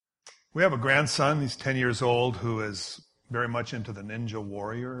We have a grandson, he's 10 years old, who is very much into the Ninja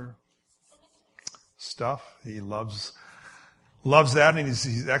Warrior stuff. He loves that, and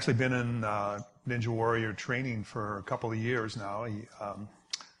he's actually been in Ninja Warrior training for a couple of years now. He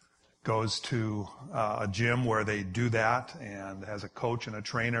goes to a gym where they do that and has a coach and a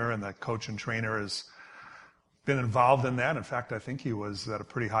trainer, and that coach and trainer has been involved in that. In fact, I think he was at a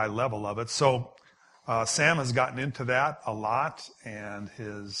pretty high level of it. So Sam has gotten into that a lot, and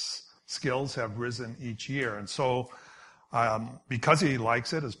his skills have risen each year. And so because he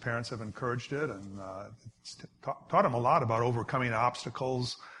likes it, his parents have encouraged it, and it's taught him a lot about overcoming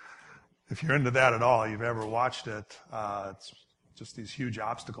obstacles. If you're into that at all, you've ever watched it, it's just these huge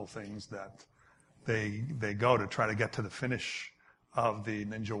obstacle things that they go to try to get to the finish of the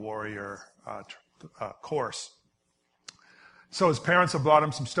Ninja Warrior course. So his parents have bought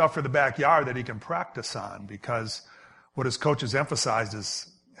him some stuff for the backyard that he can practice on, because what his coach has emphasized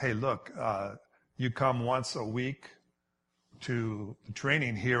is, hey, look, you come once a week to the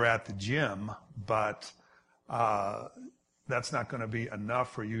training here at the gym, but that's not going to be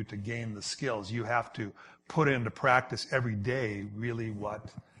enough for you to gain the skills. You have to put into practice every day really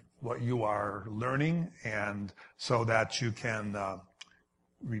what you are learning, and so that you can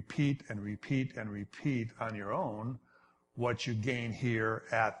repeat and repeat and repeat on your own what you gain here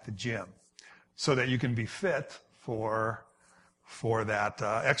at the gym, so that you can be fit for that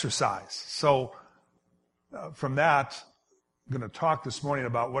exercise. So from that, I'm going to talk this morning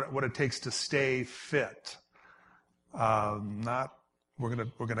about what it takes to stay fit. We're going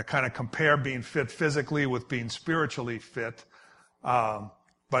to kind of compare being fit physically with being spiritually fit,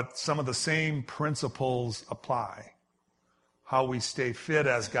 but some of the same principles apply. How we stay fit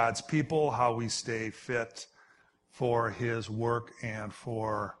as God's people, how we stay fit for His work and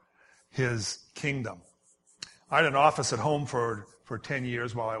for His kingdom. I had an office at home for 10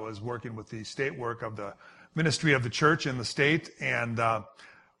 years while I was working with the state work of the ministry of the church in the state, and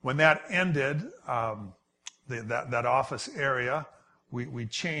when that ended, that office area, we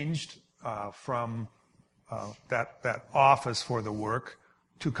changed from that office for the work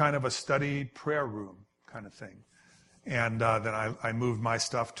to kind of a study prayer room kind of thing. And then I moved my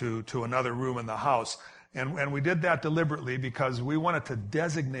stuff to another room in the house. And we did that deliberately because we wanted to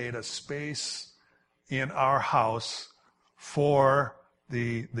designate a space in our house for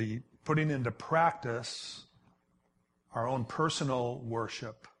the putting into practice our own personal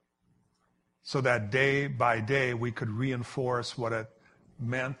worship, so that day by day we could reinforce what it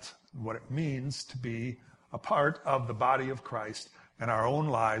meant, what it means to be a part of the body of Christ, and our own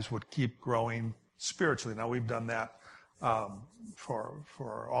lives would keep growing spiritually. Now, we've done that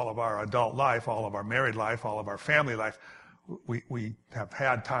for all of our adult life, all of our married life, all of our family life. We have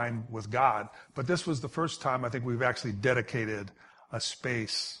had time with God, but this was the first time I think we've actually dedicated a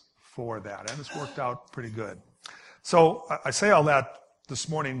space for that, and it's worked out pretty good. So I say all that this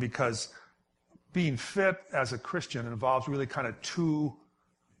morning because being fit as a Christian involves really kind of two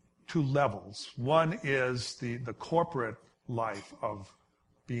levels. One is the corporate life of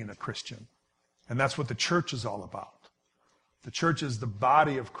being a Christian, and that's what the church is all about. The church is the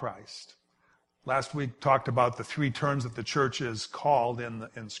body of Christ. Last week talked about the three terms that the church is called in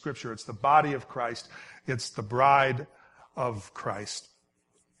Scripture. It's the body of Christ. It's the bride of Christ.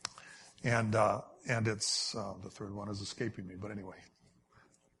 And it's the third one is escaping me. But anyway,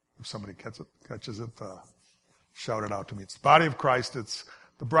 if somebody catches it, shout it out to me. It's the body of Christ. It's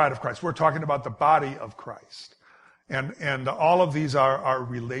the bride of Christ. We're talking about the body of Christ. And all of these are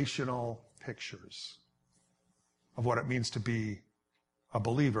relational pictures of what it means to be a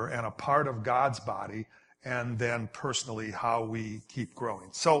believer and a part of God's body, and then personally how we keep growing.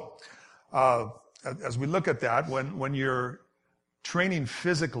 So as we look at that, when you're training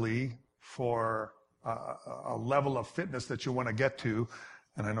physically for a level of fitness that you want to get to,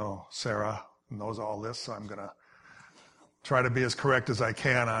 and I know Sarah knows all this, so I'm going to try to be as correct as I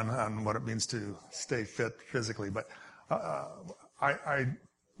can on what it means to stay fit physically. But I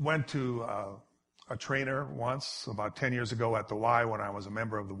went to a trainer once about 10 years ago at the Y when I was a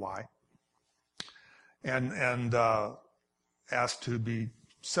member of the Y, and asked to be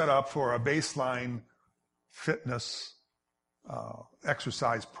set up for a baseline fitness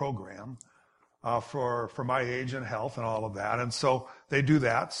exercise program for my age and health and all of that. And so they do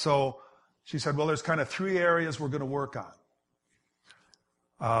that. So she said, well, there's kind of three areas we're going to work on.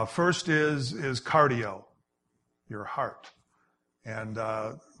 First is cardio, your heart. And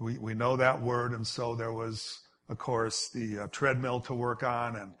we know that word, and so there was, of course, the treadmill to work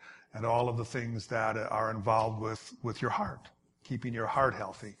on, and all of the things that are involved with your heart, keeping your heart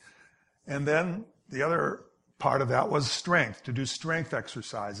healthy. And then the other part of that was strength, to do strength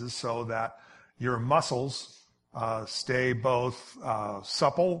exercises so that your muscles stay both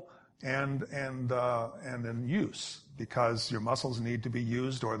supple and in use, because your muscles need to be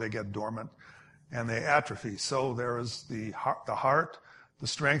used or they get dormant and they atrophy. So there is the heart, the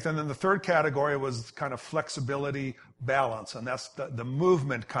strength, and then the third category was kind of flexibility, balance, and that's the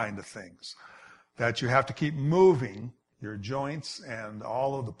movement kind of things, that you have to keep moving your joints and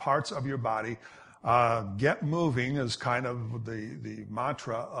all of the parts of your body. Get moving is kind of the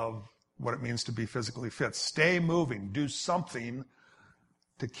mantra of what it means to be physically fit. Stay moving. Do something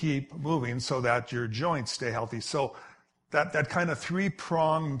to keep moving so that your joints stay healthy. So that kind of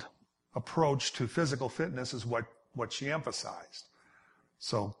three-pronged approach to physical fitness is what she emphasized.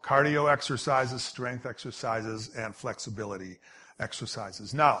 So cardio exercises, strength exercises, and flexibility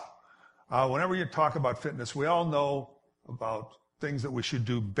exercises. Now, whenever you talk about fitness, we all know about things that we should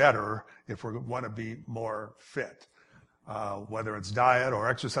do better if we want to be more fit. Whether it's diet or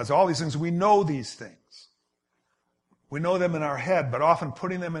exercise, all these things, we know these things. We know them in our head, but often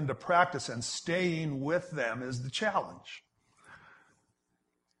putting them into practice and staying with them is the challenge.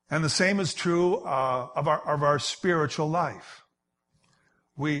 And the same is true of our spiritual life.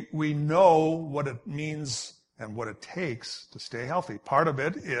 We know what it means and what it takes to stay healthy. Part of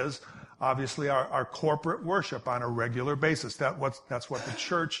it is obviously our corporate worship on a regular basis. That's what the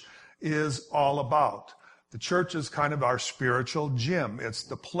church is all about. The church is kind of our spiritual gym. It's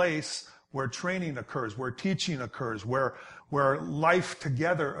the place where training occurs, where teaching occurs, where life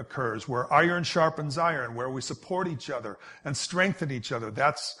together occurs, where iron sharpens iron, where we support each other and strengthen each other.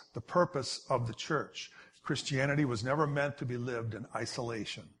 That's the purpose of the church. Christianity was never meant to be lived in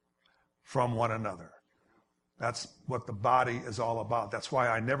isolation from one another. That's what the body is all about. That's why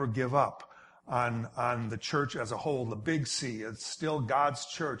I never give up on the church as a whole, the big C. It's still God's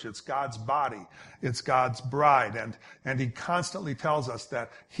church. It's God's body. It's God's bride. And he constantly tells us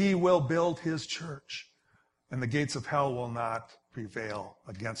that he will build his church, and the gates of hell will not prevail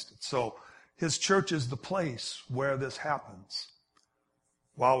against it. So his church is the place where this happens.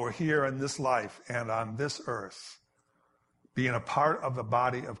 While we're here in this life and on this earth, being a part of the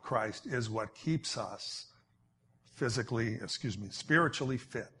body of Christ is what keeps us spiritually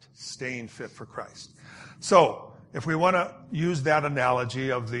fit, staying fit for Christ. So, if we want to use that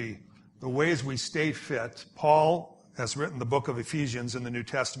analogy of the ways we stay fit, Paul has written the book of Ephesians in the New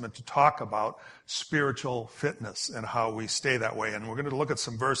Testament to talk about spiritual fitness and how we stay that way. And we're going to look at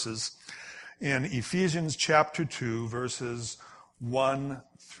some verses in Ephesians chapter 2, verses 1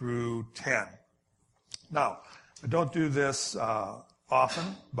 through 10. Now, I don't do this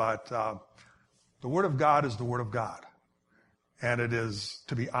often, but the Word of God is the Word of God, and it is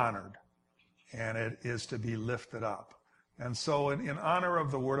to be honored, and it is to be lifted up. And so in honor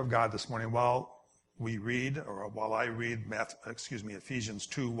of the Word of God this morning, while I read Ephesians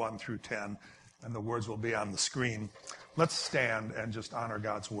 2, 1 through 10, and the words will be on the screen, let's stand and just honor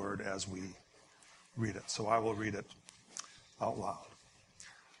God's Word as we read it. So I will read it out loud.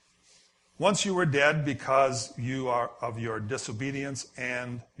 Once you were dead because of your disobedience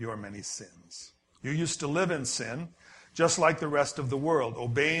and your many sins. You used to live in sin, just like the rest of the world,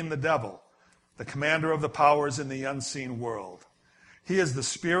 obeying the devil, the commander of the powers in the unseen world. He is the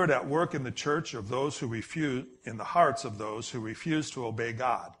spirit at work in the church of those who refuse, in the hearts of those who refuse to obey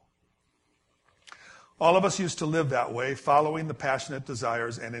God. All of us used to live that way, following the passionate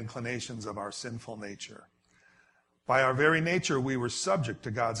desires and inclinations of our sinful nature. By our very nature, we were subject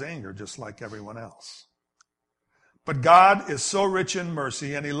to God's anger, just like everyone else. But God is so rich in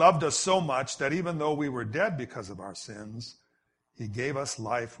mercy, and he loved us so much that even though we were dead because of our sins, he gave us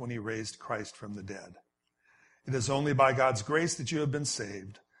life when he raised Christ from the dead. It is only by God's grace that you have been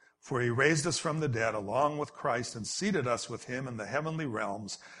saved, for he raised us from the dead along with Christ and seated us with him in the heavenly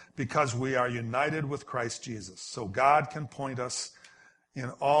realms because we are united with Christ Jesus. So God can point us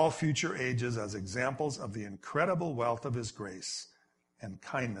in all future ages as examples of the incredible wealth of his grace and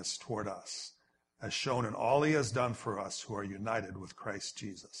kindness toward us, as shown in all he has done for us who are united with Christ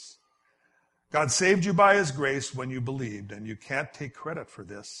Jesus. God saved you by his grace when you believed, and you can't take credit for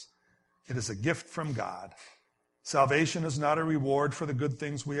this. It is a gift from God. Salvation is not a reward for the good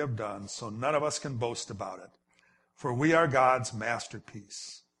things we have done, so none of us can boast about it. For we are God's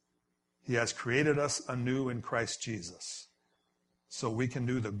masterpiece. He has created us anew in Christ Jesus, so we can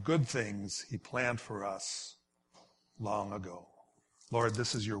do the good things he planned for us long ago. Lord,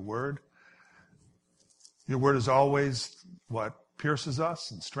 this is your word. Your word is always what pierces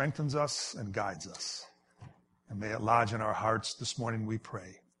us and strengthens us and guides us. And may it lodge in our hearts this morning, we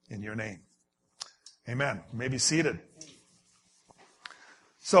pray, in your name. Amen. You may be seated.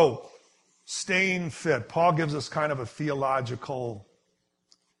 So, staying fit. Paul gives us kind of a theological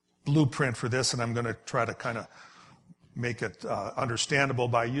blueprint for this, and I'm going to try to kind of make it understandable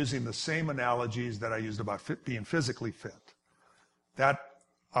by using the same analogies that I used about being physically fit. That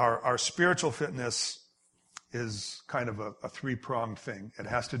our spiritual fitness is kind of a three-pronged thing. It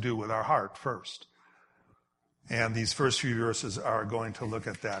has to do with our heart first. And these first few verses are going to look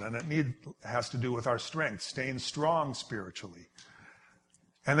at that. And it has to do with our strength, staying strong spiritually.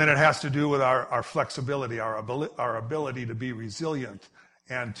 And then it has to do with our flexibility, our ability to be resilient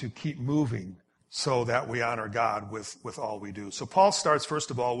and to keep moving so that we honor God with all we do. So Paul starts,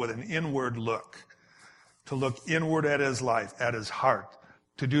 first of all, with an inward look, to look inward at his life, at his heart,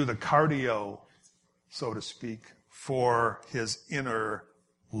 to do the cardio, so to speak, for his inner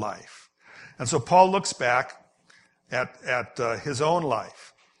life. And so Paul looks back at his own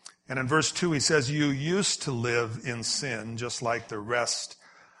life. And in verse 2 he says, you used to live in sin just like the rest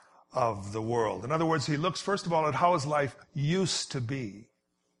of the world. In other words, he looks first of all at how his life used to be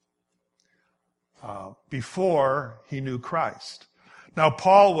before he knew Christ. Now,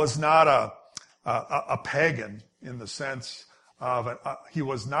 Paul was not a pagan in the sense of he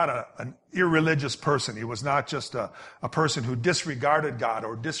was not an irreligious person. He was not just a person who disregarded God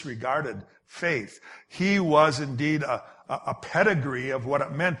or disregarded faith. He was indeed a pedigree of what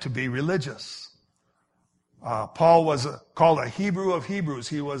it meant to be religious. Paul was called a Hebrew of Hebrews.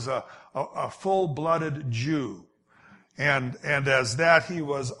 He was a full-blooded Jew. And as that, he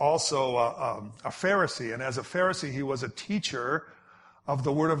was also a Pharisee. And as a Pharisee, he was a teacher of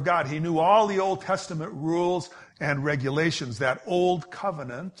the Word of God. He knew all the Old Testament rules and regulations, that old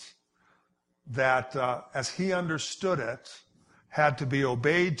covenant that, as he understood it, had to be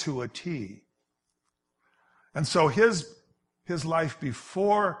obeyed to a T. And so his life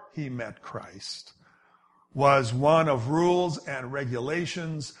before he met Christ was one of rules and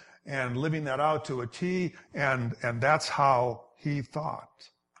regulations and living that out to a T, and that's how he thought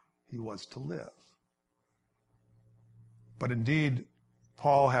he was to live. But indeed,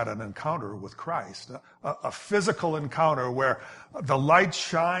 Paul had an encounter with Christ, a physical encounter where the light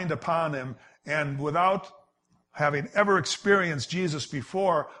shined upon him, and without having ever experienced Jesus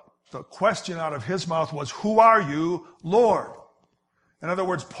before, the question out of his mouth was, "Who are you, Lord?" In other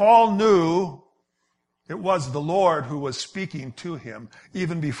words, Paul knew it was the Lord who was speaking to him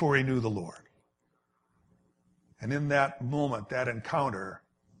even before he knew the Lord. And in that moment, that encounter,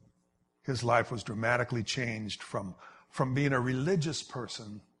 his life was dramatically changed from being a religious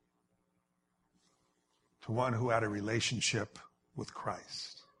person to one who had a relationship with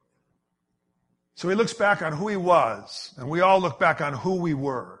Christ. So he looks back on who he was, and we all look back on who we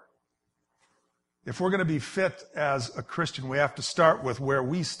were. If we're going to be fit as a Christian, we have to start with where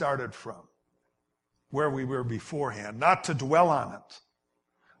we started from, where we were beforehand, not to dwell on it,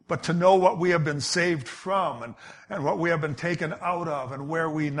 but to know what we have been saved from and what we have been taken out of and where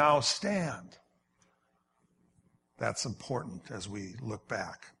we now stand. That's important as we look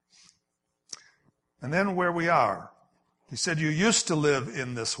back. And then where we are. He said, you used to live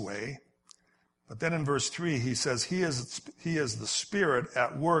in this way. But then in verse 3, he says, he is the Spirit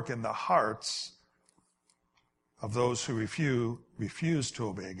at work in the hearts of those who refuse to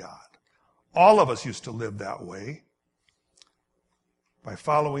obey God. All of us used to live that way by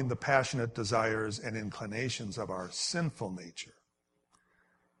following the passionate desires and inclinations of our sinful nature.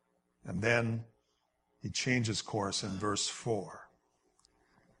 And then he changes course in verse 4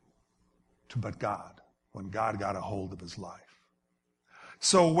 to but God, when God got a hold of his life.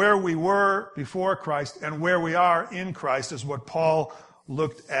 So where we were before Christ and where we are in Christ is what Paul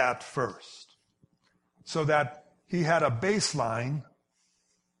looked at first. So that he had a baseline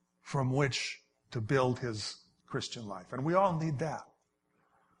from which to build his Christian life. And we all need that.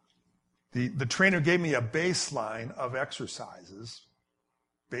 The trainer gave me a baseline of exercises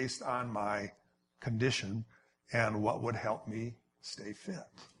based on my condition and what would help me stay fit.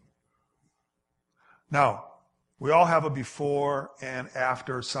 Now, we all have a before and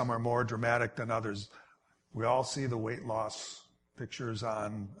after. Some are more dramatic than others. We all see the weight loss pictures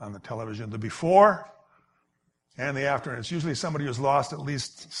on the television. The before and the after. And it's usually somebody who's lost at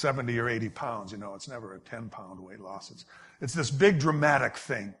least 70 or 80 pounds. You know, it's never a 10-pound weight loss. It's this big dramatic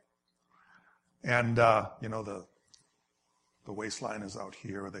thing. And, the waistline is out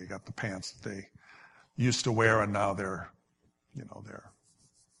here. They got the pants that they used to wear, and now they're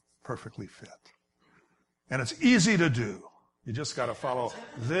perfectly fit. And it's easy to do. You just got to follow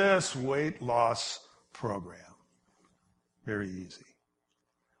this weight loss program. Very easy.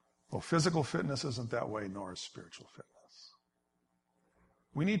 Well, physical fitness isn't that way, nor is spiritual fitness.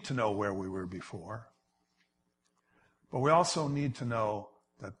 We need to know where we were before, but we also need to know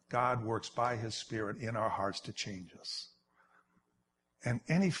that God works by his Spirit in our hearts to change us. And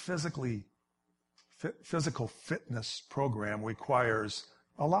any physical fitness program requires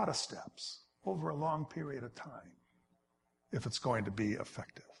a lot of steps over a long period of time if it's going to be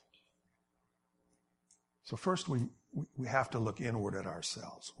effective. So first we have to look inward at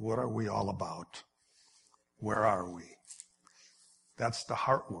ourselves. What are we all about? Where are we? That's the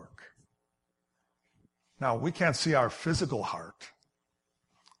heart work. Now, we can't see our physical heart.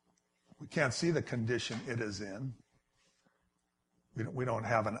 We can't see the condition it is in. We don't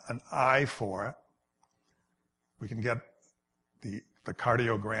have an eye for it. We can get the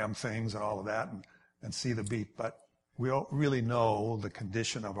cardiogram things and all of that and see the beat, but we don't really know the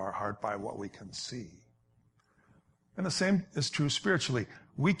condition of our heart by what we can see. And the same is true spiritually.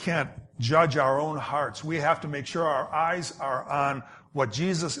 We can't judge our own hearts. We have to make sure our eyes are on what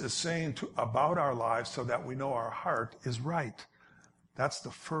Jesus is saying about our lives so that we know our heart is right. That's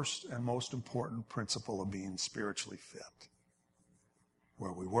the first and most important principle of being spiritually fit.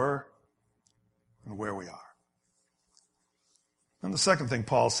 Where we were and where we are. And the second thing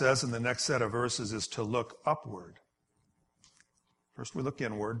Paul says in the next set of verses is to look upward. First we look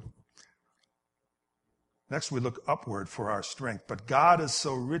inward. Next we look upward for our strength. But God is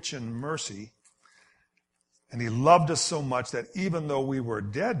so rich in mercy, and he loved us so much that even though we were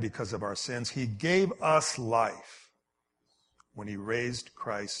dead because of our sins, he gave us life when he raised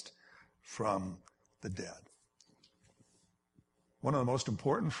Christ from the dead. One of the most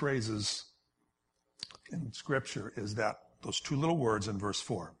important phrases in Scripture is that those two little words in verse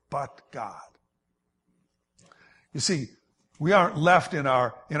 4, but God. You see, we aren't left in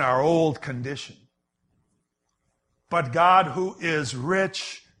our old condition. But God, who is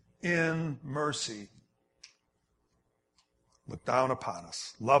rich in mercy, looked down upon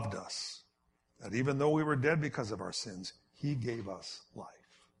us, loved us, that even though we were dead because of our sins, he gave us life.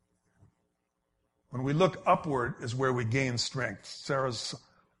 When we look upward is where we gain strength. Sarah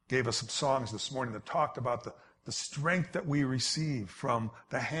gave us some songs this morning that talked about the strength that we receive from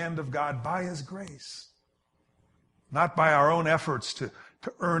the hand of God by his grace. Not by our own efforts to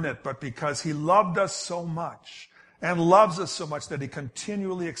earn it, but because he loved us so much and loves us so much that he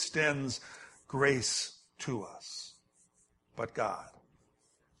continually extends grace to us. But God.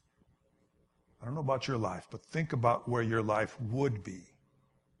 I don't know about your life, but think about where your life would be.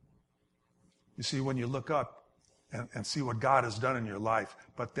 You see, when you look up and see what God has done in your life,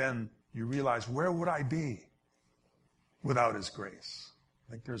 but then you realize, where would I be without his grace?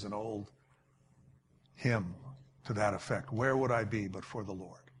 I think there's an old hymn to that effect. Where would I be but for the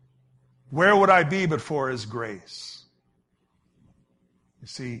Lord? Where would I be but for his grace? You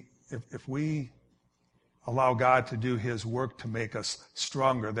see, if we allow God to do his work to make us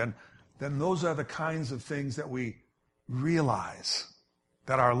stronger, then those are the kinds of things that we realize,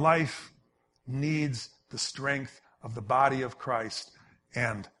 that our life needs the strength of the body of Christ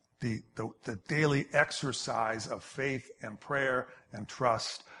and the daily exercise of faith and prayer and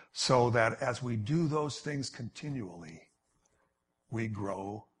trust, so that as we do those things continually, we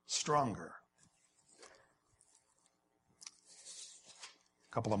grow stronger.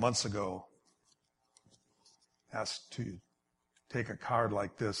 A couple of months ago, asked to take a card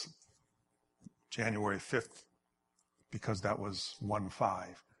like this, January 5th, because that was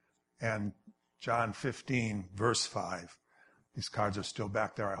 1/5. And John 15, verse 5. These cards are still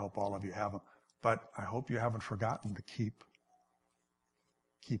back there. I hope all of you have them. But I hope you haven't forgotten to keep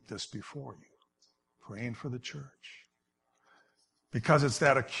this before you, praying for the church. Because it's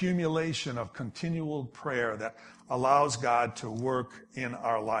that accumulation of continual prayer that allows God to work in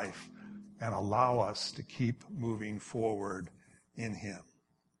our life and allow us to keep moving forward in him.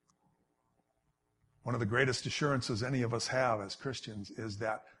 One of the greatest assurances any of us have as Christians is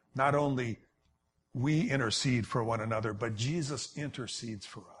that not only we intercede for one another, but Jesus intercedes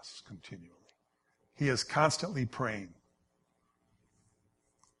for us continually. He is constantly praying,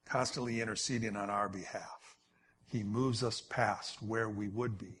 constantly interceding on our behalf. He moves us past where we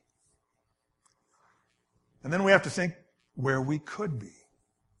would be. And then we have to think where we could be.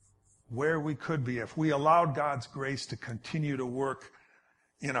 Where we could be if we allowed God's grace to continue to work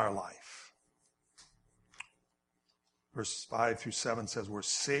in our life. Verses 5 through 7 says, we're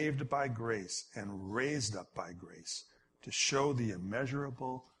saved by grace and raised up by grace to show the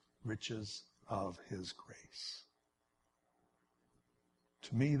immeasurable riches of his grace.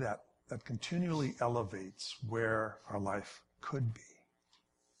 To me, that continually elevates where our life could be.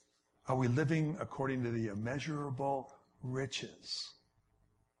 Are we living according to the immeasurable riches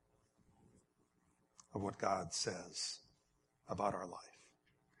of what God says about our life?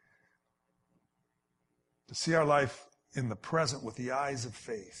 To see our life in the present with the eyes of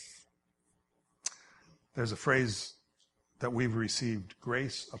faith. There's a phrase that we've received,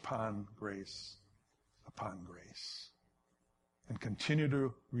 grace upon grace upon grace, and continue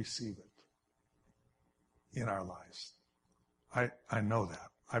to receive it in our lives. I know that.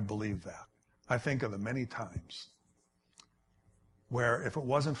 I believe that. I think of the many times where if it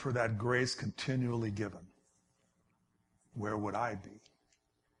wasn't for that grace continually given, where would I be?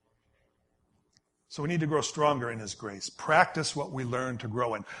 So we need to grow stronger in His grace. Practice what we learn to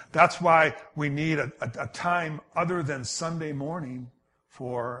grow in. That's why we need a time other than Sunday morning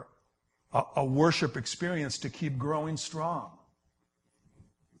for a worship experience to keep growing strong.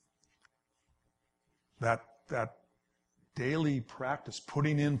 That daily practice,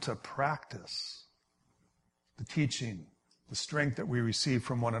 putting into practice the teaching, the strength that we receive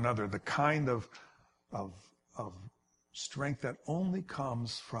from one another, the kind of strength that only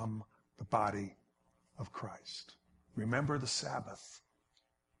comes from the body of Christ. Remember, the Sabbath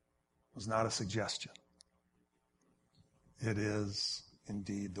was not a suggestion. It is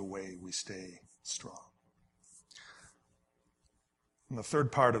indeed the way we stay strong. And the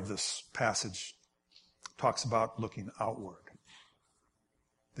third part of this passage talks about looking outward.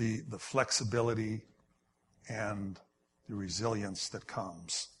 The flexibility and the resilience that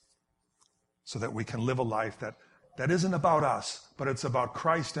comes so that we can live a life that isn't about us, but it's about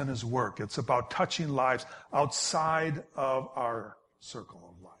Christ and His work. It's about touching lives outside of our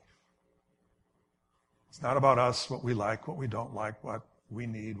circle of life. It's not about us, what we like, what we don't like, what we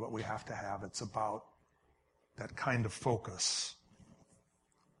need, what we have to have. It's about that kind of focus.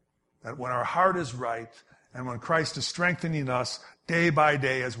 That when our heart is right and when Christ is strengthening us day by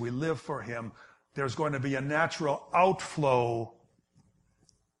day as we live for Him, there's going to be a natural outflow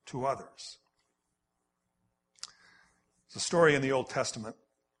to others. It's a story in the Old Testament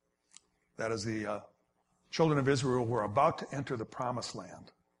that as the children of Israel were about to enter the Promised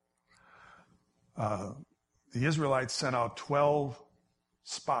Land, the Israelites sent out 12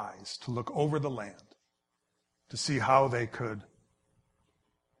 spies to look over the land to see how they could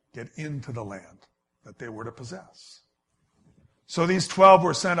get into the land that they were to possess. So these 12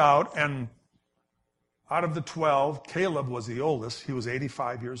 were sent out, and out of the 12, Caleb was the oldest. He was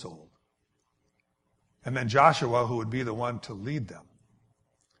 85 years old. And then Joshua, who would be the one to lead them.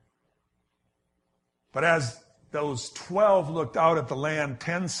 But as those 12 looked out at the land,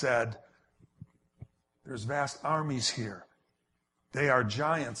 10 said, "There's vast armies here. They are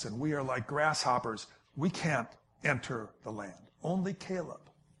giants, and we are like grasshoppers. We can't enter the land." Only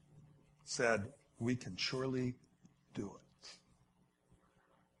Caleb said, "We can surely do it."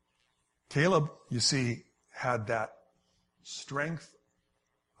 Caleb, you see, had that strength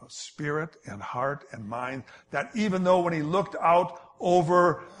of spirit and heart and mind that even though when he looked out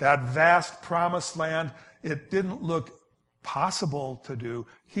over that vast promised land, it didn't look possible to do,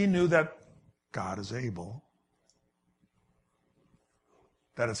 he knew that God is able.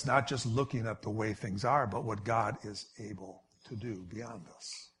 That it's not just looking at the way things are, but what God is able to do beyond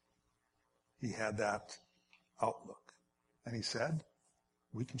us. He had that outlook. And he said,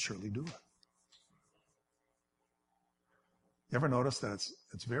 "We can surely do it." You ever notice that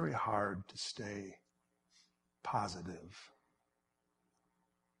it's very hard to stay positive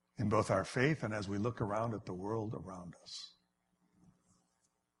in both our faith and as we look around at the world around us?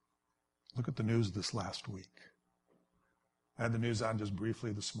 Look at the news this last week. I had the news on just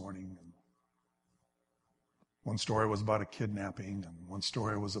briefly this morning. And one story was about a kidnapping, and one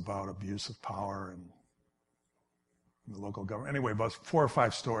story was about abuse of power and the local government. Anyway, about 4 or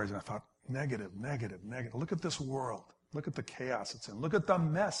 5 stories, and I thought, negative, negative, negative. Look at this world. Look at the chaos it's in. Look at the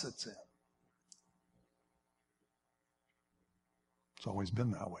mess it's in. It's always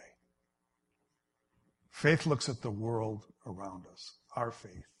been that way. Faith looks at the world around us, our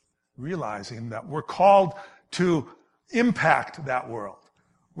faith, realizing that we're called to impact that world.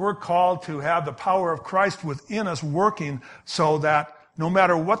 We're called to have the power of Christ within us working so that no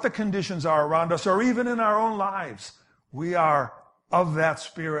matter what the conditions are around us or even in our own lives, we are of that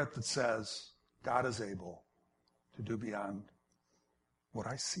spirit that says, God is able to do beyond what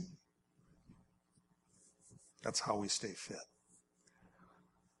I see. That's how we stay fit.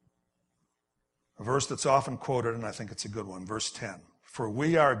 A verse that's often quoted, and I think it's a good one, verse 10. "For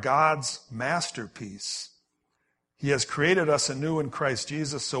we are God's masterpiece. He has created us anew in Christ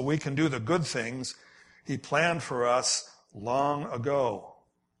Jesus so we can do the good things He planned for us long ago."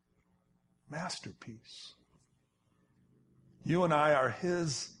 Masterpiece. You and I are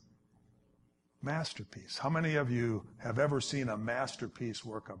His masterpiece. How many of you have ever seen a masterpiece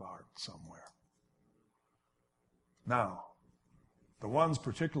work of art somewhere? Now, the ones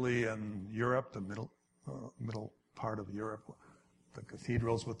particularly in Europe, the Middle part of Europe, the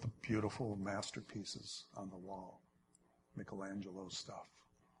cathedrals with the beautiful masterpieces on the wall, Michelangelo stuff.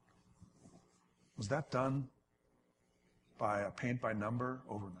 Was that done by a paint by number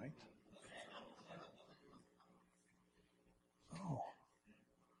overnight? No.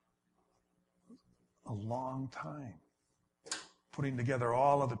 A long time. Putting together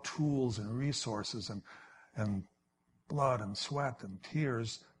all of the tools and resources and blood and sweat and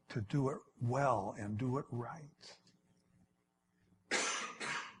tears to do it well and do it right.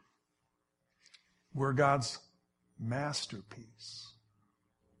 We're God's masterpiece.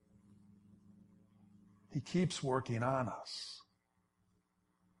 He keeps working on us.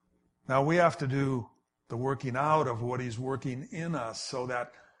 Now we have to do the working out of what he's working in us so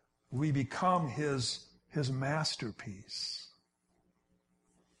that we become his masterpiece.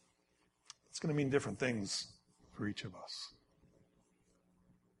 It's going to mean different things for each of us.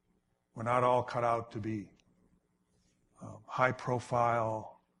 We're not all cut out to be high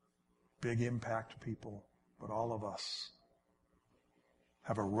profile, big impact people, but all of us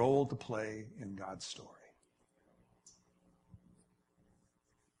have a role to play in God's story.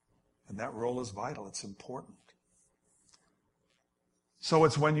 And that role is vital. It's important. So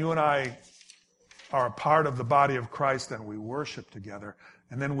it's when you and I are a part of the body of Christ and we worship together,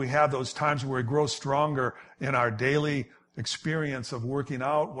 and then we have those times where we grow stronger in our daily experience of working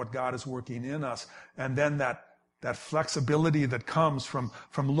out what God is working in us, and then that flexibility that comes from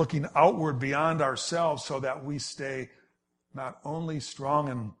looking outward beyond ourselves so that we stay not only strong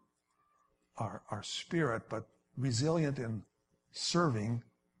in our spirit, but resilient in serving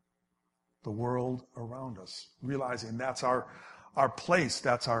the world around us, realizing that's our place,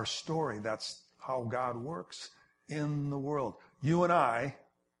 that's our story, that's how God works in the world. You and I,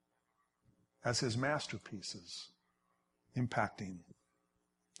 as his masterpieces, impacting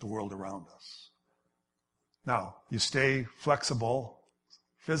the world around us. Now, you stay flexible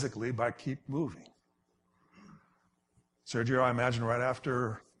physically by keep moving. Sergio, I imagine right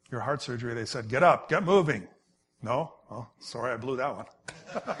after your heart surgery, they said, get up, get moving. No? Oh, sorry, I blew that one.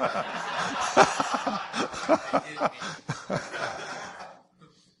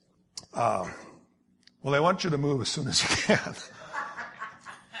 Well, they want you to move as soon as you can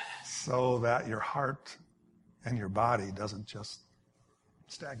so that your heart and your body doesn't just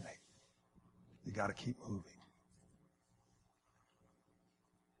stagnate. You got to keep moving.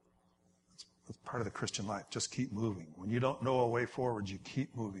 That's part of the Christian life. Just keep moving. When you don't know a way forward, you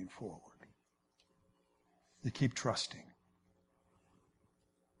keep moving forward. You keep trusting.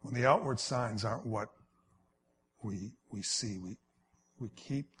 When the outward signs aren't what we see, we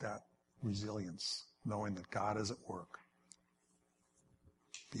keep that resilience, knowing that God is at work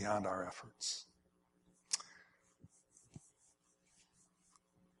beyond our efforts.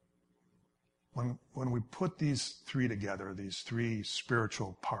 When we put these three together, these three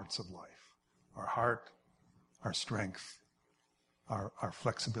spiritual parts of life, our heart, our strength, our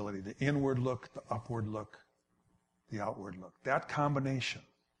flexibility, the inward look, the upward look, the outward look, that combination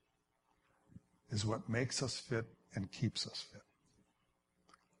is what makes us fit and keeps us fit.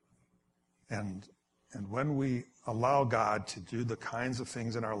 And when we allow God to do the kinds of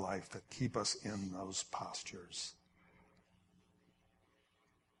things in our life that keep us in those postures,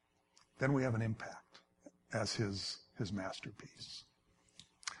 then we have an impact as his masterpiece.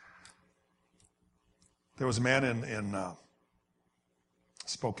 There was a man in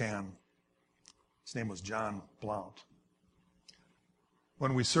Spokane. His name was John Blount.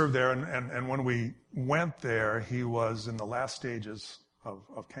 When we served there and when we went there, he was in the last stages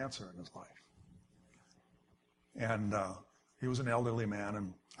of cancer in his life. And he was an elderly man,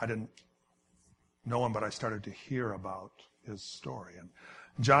 and I didn't know him, but I started to hear about his story. And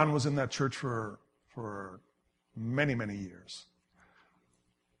John was in that church for many, many years.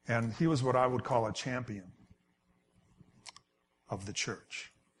 And he was what I would call a champion of the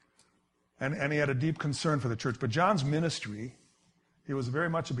church. And he had a deep concern for the church. But John's ministry, he was very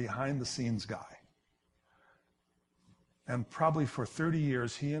much a behind-the-scenes guy. And probably for 30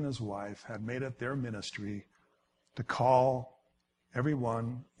 years, he and his wife had made it their ministry to call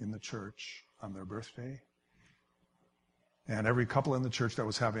everyone in the church on their birthday and every couple in the church that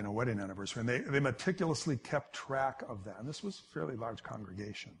was having a wedding anniversary. And they meticulously kept track of that. And this was a fairly large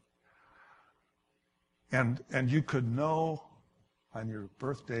congregation. And you could know on your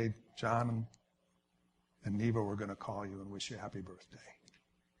birthday, John and Neva were going to call you and wish you a happy birthday.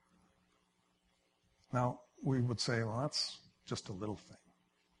 Now, we would say, well, that's just a little thing.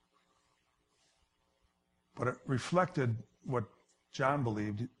 But it reflected what John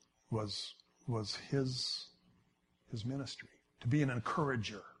believed was his ministry, to be an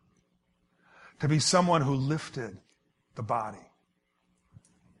encourager, to be someone who lifted the body.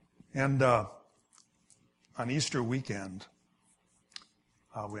 And on Easter weekend,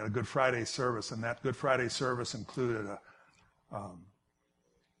 we had a Good Friday service, and that Good Friday service included from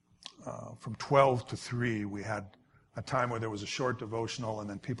 12 to 3, we had a time where there was a short devotional, and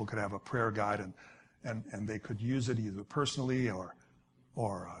then people could have a prayer guide, and they could use it either personally or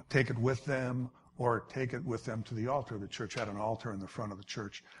take it with them, or take it with them to the altar. The church had an altar in the front of the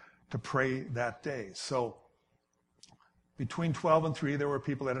church to pray that day. So between 12 and 3, there were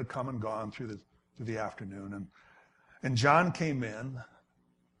people that had come and gone through the afternoon. And John came in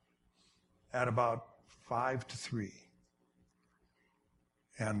at about 5 to 3.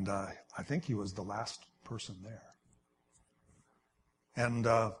 And I think he was the last person there. And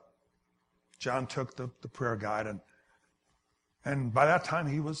John took the prayer guide, and by that time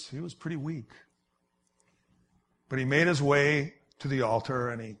he was pretty weak. But he made his way to the altar,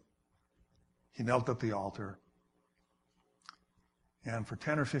 and he knelt at the altar. And for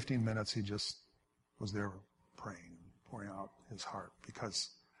 10 or 15 minutes he just was there praying, pouring out his heart, because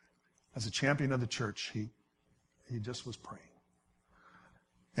as a champion of the church, he just was praying.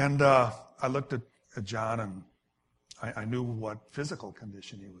 And I looked at John, and I knew what physical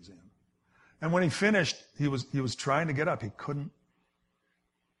condition he was in. And when he finished, he was trying to get up. He couldn't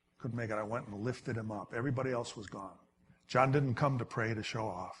make it. I went and lifted him up. Everybody else was gone. John didn't come to pray to show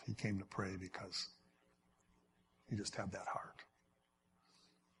off. He came to pray because he just had that heart.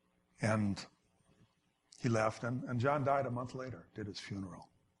 And he left, and John died a month later, did his funeral.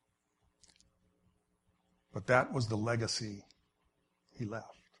 But that was the legacy he left.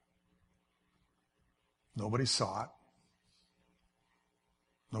 Nobody saw it.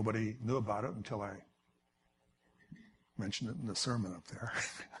 Nobody knew about it until I mentioned it in the sermon up there,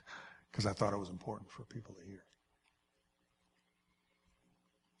 because I thought it was important for people to hear.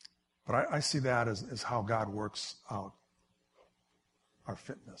 But I see that as how God works out our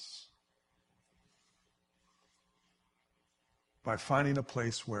fitness. By finding a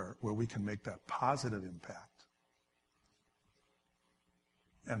place where we can make that positive impact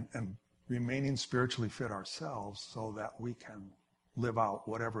and remaining spiritually fit ourselves so that we can live out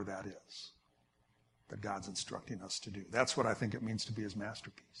whatever that is that God's instructing us to do. That's what I think it means to be his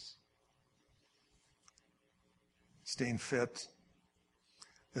masterpiece. Staying fit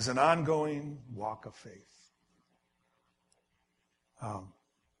is an ongoing walk of faith.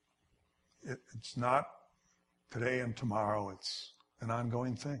 It's not today and tomorrow. It's an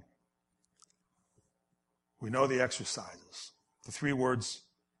ongoing thing. We know the exercises. The 3 words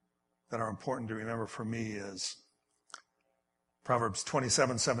that are important to remember for me is Proverbs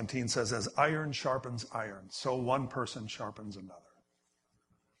 27:17 says, as iron sharpens iron, so one person sharpens another.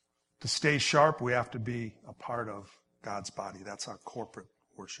 To stay sharp, we have to be a part of God's body. That's our corporate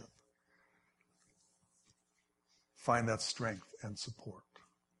worship. Find that strength and support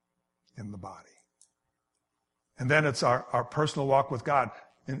in the body. And then it's our personal walk with God.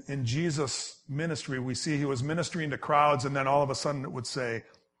 In Jesus' ministry, we see he was ministering to crowds, and then all of a sudden it would say,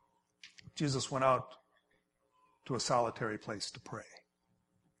 Jesus went out to a solitary place to pray.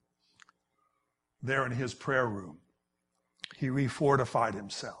 There in his prayer room, he refortified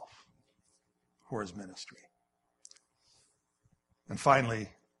himself for his ministry. And finally,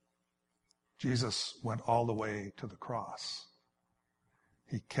 Jesus went all the way to the cross.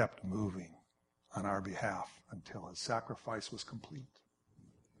 He kept moving on our behalf until his sacrifice was complete.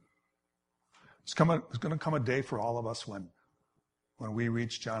 It's going to come a day for all of us when we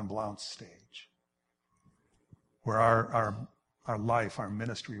reach John Blount's stage, where our life, our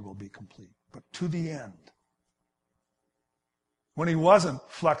ministry will be complete. But to the end, when he wasn't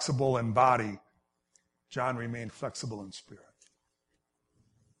flexible in body, John remained flexible in spirit.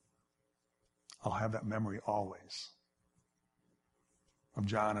 I'll have that memory always of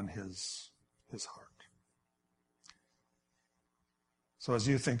John and his heart. So as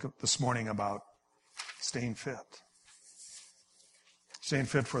you think this morning about staying fit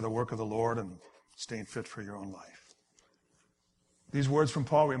for the work of the Lord and staying fit for your own life, these words from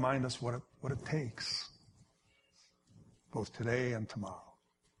Paul remind us what it takes, both today and tomorrow.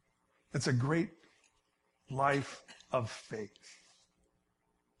 It's a great life of faith.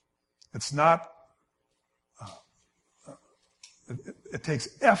 It's not, it takes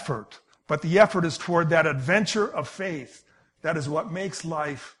effort, but the effort is toward that adventure of faith. That is what makes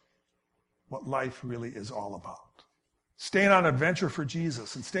life what life really is all about. Staying on adventure for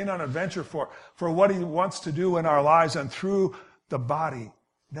Jesus and staying on adventure for what he wants to do in our lives and through the body.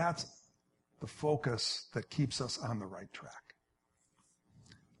 That's the focus that keeps us on the right track.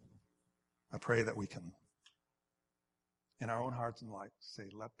 I pray that we can, in our own hearts and lives, say,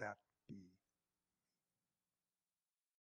 let that be